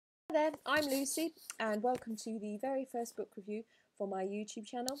Hi there, I'm Lucy and welcome to the very first book review for my YouTube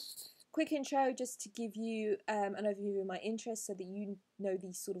channel. Quick intro just to give you an overview of my interests so that you know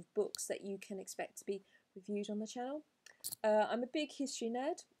the sort of books that you can expect to be reviewed on the channel. I'm a big history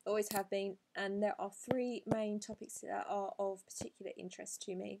nerd, always have been, and there are three main topics that are of particular interest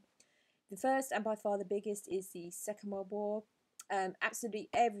to me. The first and by far the biggest is the Second World War. Absolutely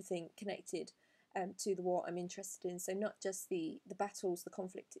everything connected to the war I'm interested in. So not just the battles, the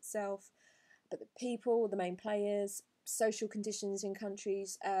conflict itself, but the people, the main players, social conditions in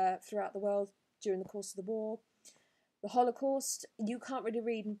countries throughout the world during the course of the war. The Holocaust, you can't really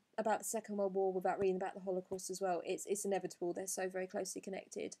read about the Second World War without reading about the Holocaust as well. It's inevitable, they're so very closely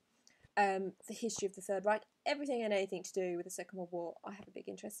connected. The history of the Third Reich, everything and anything to do with the Second World War I have a big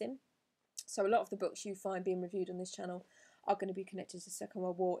interest in. So a lot of the books you find being reviewed on this channel are going to be connected to the Second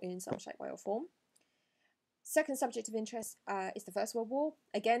World War in some shape, way or form. Second subject of interest is the First World War.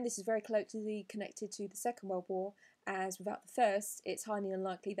 Again, this is very closely connected to the Second World War, as without the first, it's highly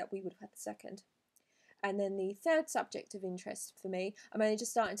unlikely that we would have had the second. And then the third subject of interest for me, I'm only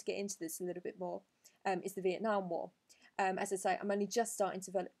just starting to get into this a little bit more, is the Vietnam War. As I say, I'm only just starting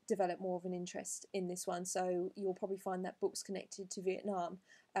to develop more of an interest in this one, so you'll probably find that books connected to Vietnam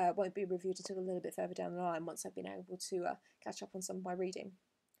won't be reviewed until a little bit further down the line once I've been able to catch up on some of my reading.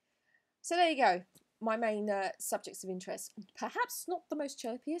 So there you go, my main subjects of interest. Perhaps not the most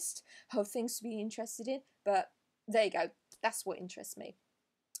chirpiest of things to be interested in, but there you go, that's what interests me.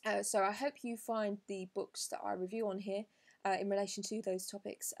 So I hope you find the books that I review on here in relation to those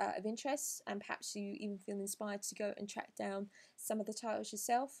topics of interest, and perhaps you even feel inspired to go and track down some of the titles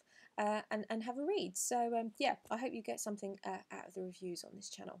yourself and have a read. So yeah, I hope you get something out of the reviews on this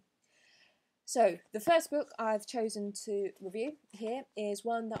channel. So the first book I've chosen to review here is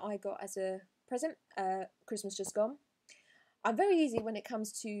one that I got as a present, Christmas just gone. I'm very easy when it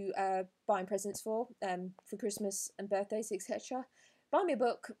comes to buying presents for Christmas and birthdays, etc. Buy me a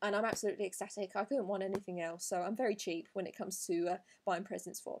book and I'm absolutely ecstatic. I couldn't want anything else, so I'm very cheap when it comes to buying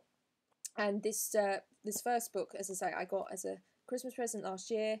presents for. And this first book, as I say, I got as a Christmas present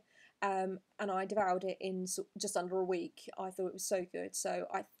last year, and I devoured it in just under a week. I thought it was so good, so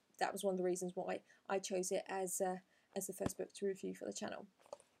that was one of the reasons why I chose it as the first book to review for the channel.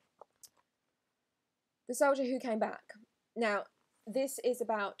 The Soldier Who Came Back. Now, this is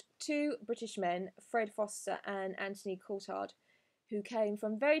about two British men, Fred Foster and Anthony Coulthard, who came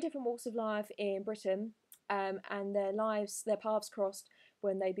from very different walks of life in Britain, and their paths crossed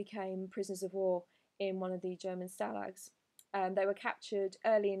when they became prisoners of war in one of the German stalags. They were captured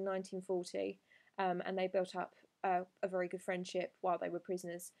early in 1940, and they built up a very good friendship while they were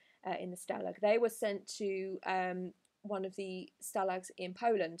prisoners in the stalag. They were sent to one of the stalags in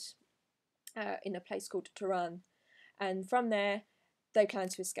Poland, in a place called Turan, and from there they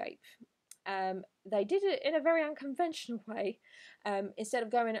planned to escape. They did it in a very unconventional way. Instead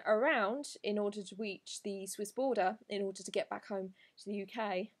of going around in order to reach the Swiss border in order to get back home to the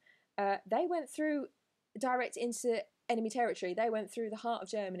UK, they went through direct into enemy territory. They went through the heart of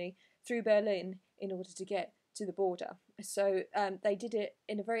Germany, through Berlin, in order to get to the border. So they did it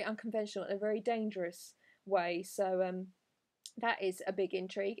in a very unconventional and a very dangerous way. So that is a big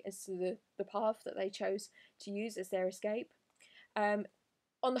intrigue as to the path that they chose to use as their escape.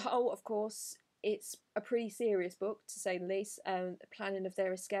 On the whole, of course, it's a pretty serious book, to say the least. The planning of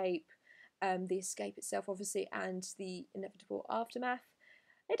their escape, the escape itself, obviously, and the inevitable aftermath.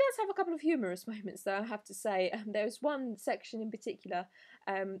 It does have a couple of humorous moments, though, I have to say. There's one section in particular,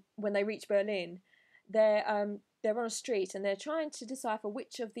 when they reach Berlin. They're on a street and they're trying to decipher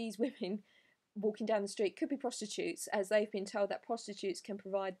which of these women walking down the street could be prostitutes, as they've been told that prostitutes can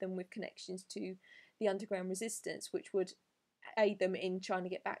provide them with connections to the underground resistance, which would aid them in trying to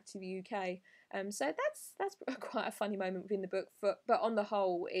get back to the UK. So that's quite a funny moment within the book, but on the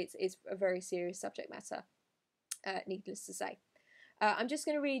whole, it's a very serious subject matter, needless to say. I'm just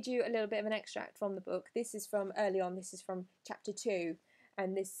going to read you a little bit of an extract from the book. This is from early on, this is from chapter 2,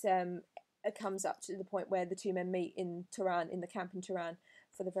 and this comes up to the point where the two men meet in Turan, in the camp in Turan,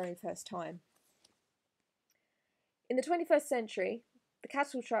 for the very first time. In the 21st century, the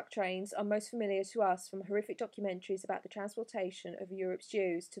cattle truck trains are most familiar to us from horrific documentaries about the transportation of Europe's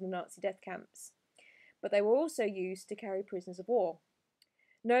Jews to the Nazi death camps. But they were also used to carry prisoners of war.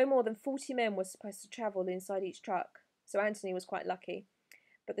 No more than 40 men were supposed to travel inside each truck, so Anthony was quite lucky.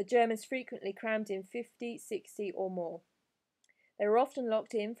 But the Germans frequently crammed in 50, 60 or more. They were often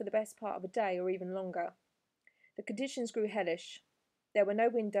locked in for the best part of a day or even longer. The conditions grew hellish. There were no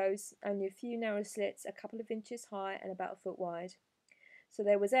windows, only a few narrow slits a couple of inches high and about a foot wide. So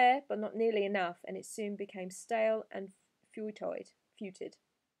there was air, but not nearly enough, and it soon became stale and fetid.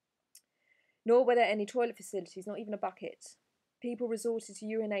 Nor were there any toilet facilities, not even a bucket. People resorted to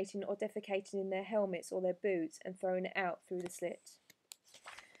urinating or defecating in their helmets or their boots and throwing it out through the slit.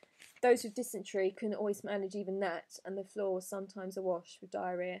 Those with dysentery couldn't always manage even that, and the floor was sometimes awash with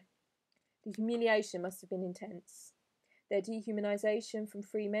diarrhoea. The humiliation must have been intense. Their dehumanisation from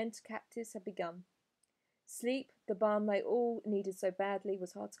free men to captives had begun. Sleep, the balm they all needed so badly,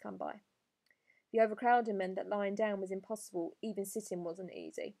 was hard to come by. The overcrowding meant that lying down was impossible, even sitting wasn't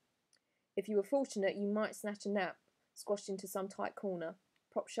easy. If you were fortunate, you might snatch a nap, squashed into some tight corner,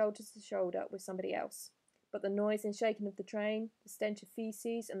 propped shoulder to shoulder with somebody else. But the noise and shaking of the train, the stench of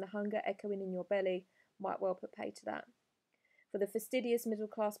faeces, and the hunger echoing in your belly might well put pay to that. For the fastidious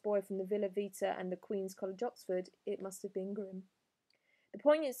middle-class boy from the Villa Vita and the Queen's College, Oxford, it must have been grim. The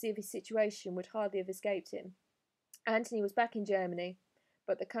poignancy of his situation would hardly have escaped him. Anthony was back in Germany,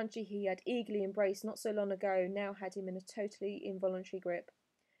 but the country he had eagerly embraced not so long ago now had him in a totally involuntary grip.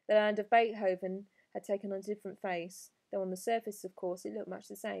 The land of Beethoven had taken on a different face, though on the surface, of course, it looked much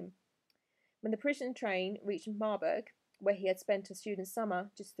the same. When the prison train reached Marburg, where he had spent a student summer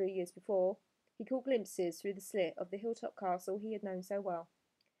just 3 years before, he caught glimpses through the slit of the hilltop castle he had known so well.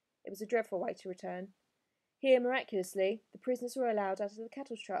 It was a dreadful way to return. Here, miraculously, the prisoners were allowed out of the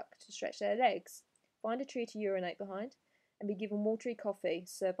cattle truck to stretch their legs, find a tree to urinate behind, and be given watery coffee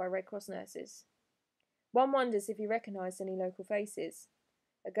served by Red Cross nurses. One wonders if he recognised any local faces.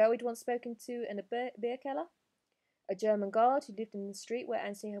 A girl he'd once spoken to in a beer keller? A German guard who lived in the street where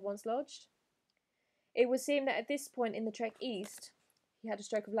Anthony had once lodged? It would seem that at this point in the trek east, he had a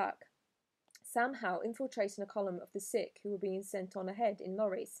stroke of luck, somehow infiltrating a column of the sick who were being sent on ahead in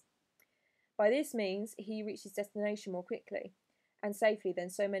lorries. By this means, he reached his destination more quickly and safely than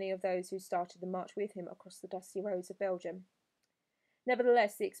so many of those who started the march with him across the dusty roads of Belgium.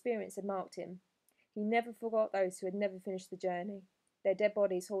 Nevertheless, the experience had marked him. He never forgot those who had never finished the journey, their dead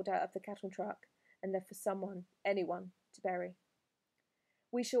bodies hauled out of the cattle truck and left for someone, anyone, to bury.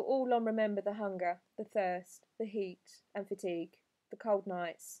 We shall all long remember the hunger, the thirst, the heat and fatigue, the cold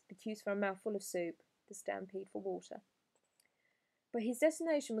nights, the queues for a mouthful of soup, the stampede for water. But his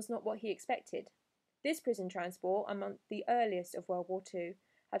destination was not what he expected. This prison transport, among the earliest of World War II,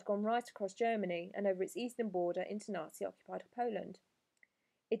 had gone right across Germany and over its eastern border into Nazi-occupied Poland.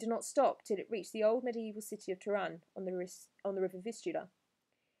 It did not stop till it reached the old medieval city of Turan on the river Vistula.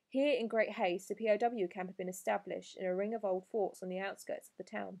 Here, in great haste, a POW camp had been established in a ring of old forts on the outskirts of the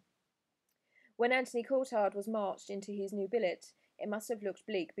town. When Anthony Coulthard was marched into his new billet, it must have looked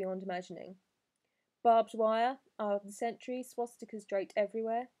bleak beyond imagining. Barbed wire, armed sentries, swastikas draped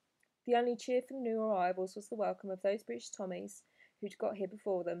everywhere. The only cheer for the new arrivals was the welcome of those British Tommies who'd got here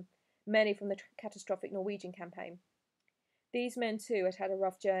before them, many from the catastrophic Norwegian campaign. These men too had had a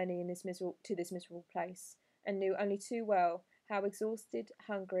rough journey to this miserable place, and knew only too well how exhausted,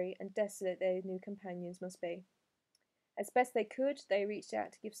 hungry, and desolate their new companions must be. As best they could, they reached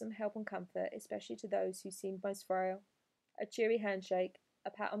out to give some help and comfort, especially to those who seemed most frail. A cheery handshake, a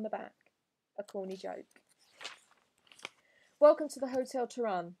pat on the back, a corny joke. Welcome to the Hotel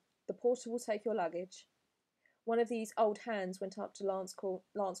Turan. The porter will take your luggage. One of these old hands went up to Lance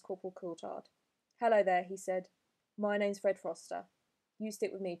Corporal Coulthard. Hello there, he said. My name's Fred Foster. You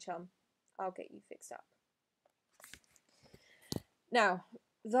stick with me, chum. I'll get you fixed up. Now,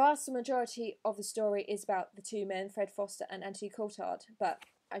 the vast majority of the story is about the two men, Fred Foster and Anthony Coulthard, but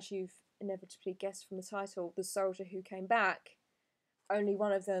as you've inevitably guessed from the title, The Soldier Who Came Back, only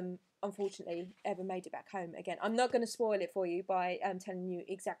one of them, unfortunately, ever made it back home again. I'm not going to spoil it for you by telling you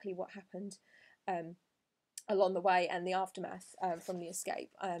exactly what happened along the way and the aftermath from the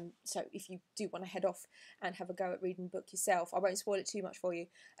escape. So if you do want to head off and have a go at reading the book yourself, I won't spoil it too much for you,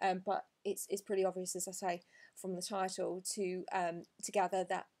 but it's pretty obvious, as I say, from the title to gather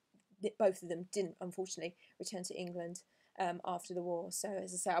that both of them didn't, unfortunately, return to England after the war. So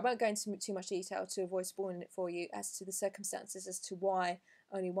as I say, I won't go into too much detail to avoid spoiling it for you as to the circumstances as to why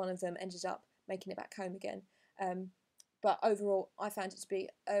only one of them ended up making it back home again. But overall, I found it to be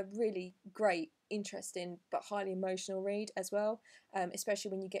a really great, interesting, but highly emotional read as well, especially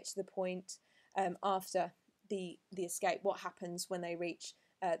when you get to the point after the escape, what happens when they reach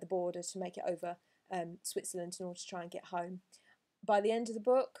the border to make it over Switzerland in order to try and get home. By the end of the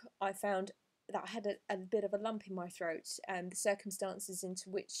book, I found that I had a bit of a lump in my throat. The circumstances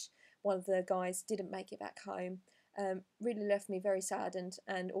into which one of the guys didn't make it back home really left me very saddened,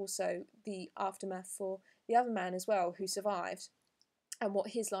 and also the aftermath for the other man as well who survived, and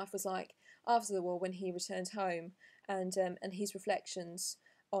what his life was like after the war when he returned home, and his reflections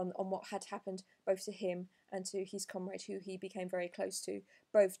on what had happened both to him and to his comrade who he became very close to,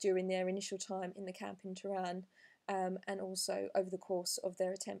 both during their initial time in the camp in Turan and also over the course of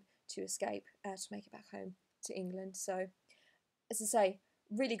their attempt to escape to make it back home to England. So, as I say,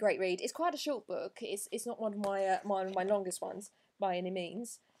 really great read. It's quite a short book. It's not one of my longest ones by any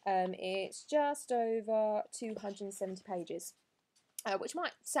means. It's just over 270 pages, which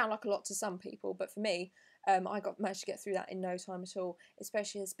might sound like a lot to some people, but for me, I managed to get through that in no time at all,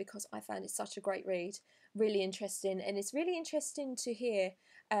 especially because I found it such a great read, really interesting, and it's really interesting to hear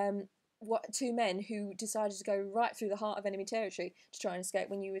what two men who decided to go right through the heart of enemy territory to try and escape,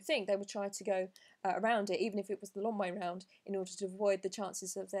 when you would think they would try to go around it, even if it was the long way round, in order to avoid the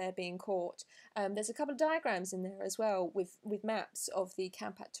chances of their being caught. There's a couple of diagrams in there as well with maps of the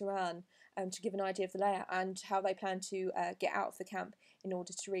camp at Turan, to give an idea of the layout and how they plan to get out of the camp in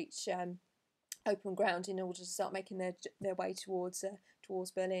order to reach open ground, in order to start making their way towards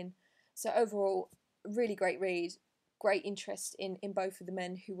Berlin. So overall, really great read, great interest in both of the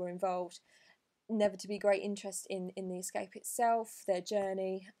men who were involved, never to be great interest in the escape itself, their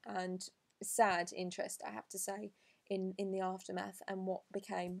journey, and sad interest, I have to say, in the aftermath and what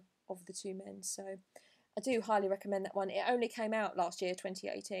became of the two men. So I do highly recommend that one. It only came out last year,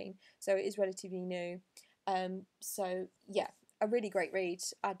 2018, so it is relatively new. So yeah, a really great read.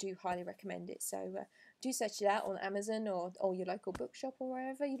 I do highly recommend it. So do search it out on Amazon or your local bookshop or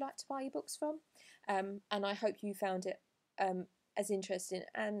wherever you like to buy your books from. And I hope you found it as interesting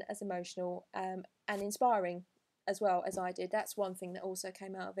and as emotional and inspiring as well as I did. That's one thing that also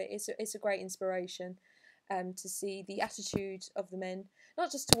came out of it. It's a great inspiration to see the attitude of the men,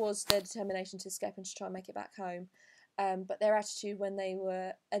 not just towards their determination to escape and to try and make it back home, but their attitude when they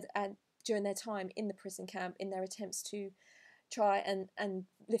were during their time in the prison camp, in their attempts to try and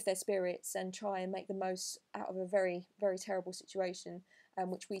lift their spirits and try and make the most out of a very, very terrible situation,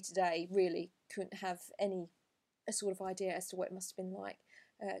 which we today really couldn't have any sort of idea as to what it must have been like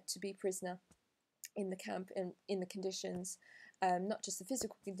to be prisoner in the camp and in the conditions, not just the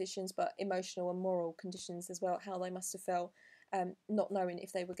physical conditions but emotional and moral conditions as well, how they must have felt, not knowing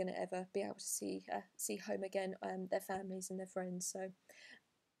if they were going to ever be able to see home again, their families and their friends. So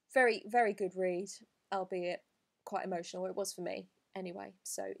very, very good read, albeit quite emotional. It was for me anyway.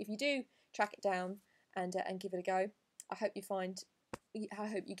 So if you do track it down and give it a go, I hope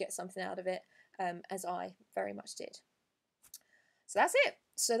you get something out of it, as I very much did. So that's it.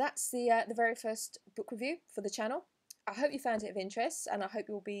 So that's the very first book review for the channel. I hope you found it of interest, and I hope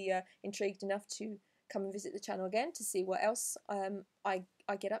you'll be intrigued enough to come and visit the channel again to see what else I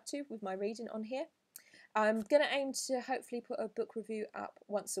get up to with my reading on here. I'm going to aim to hopefully put a book review up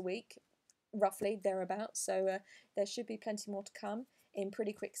once a week, roughly thereabouts, so there should be plenty more to come in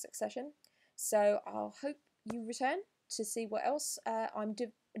pretty quick succession. So I'll hope you return to see what else I'm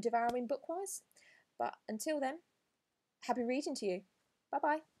devouring book-wise. But until then, happy reading to you.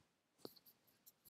 Bye-bye.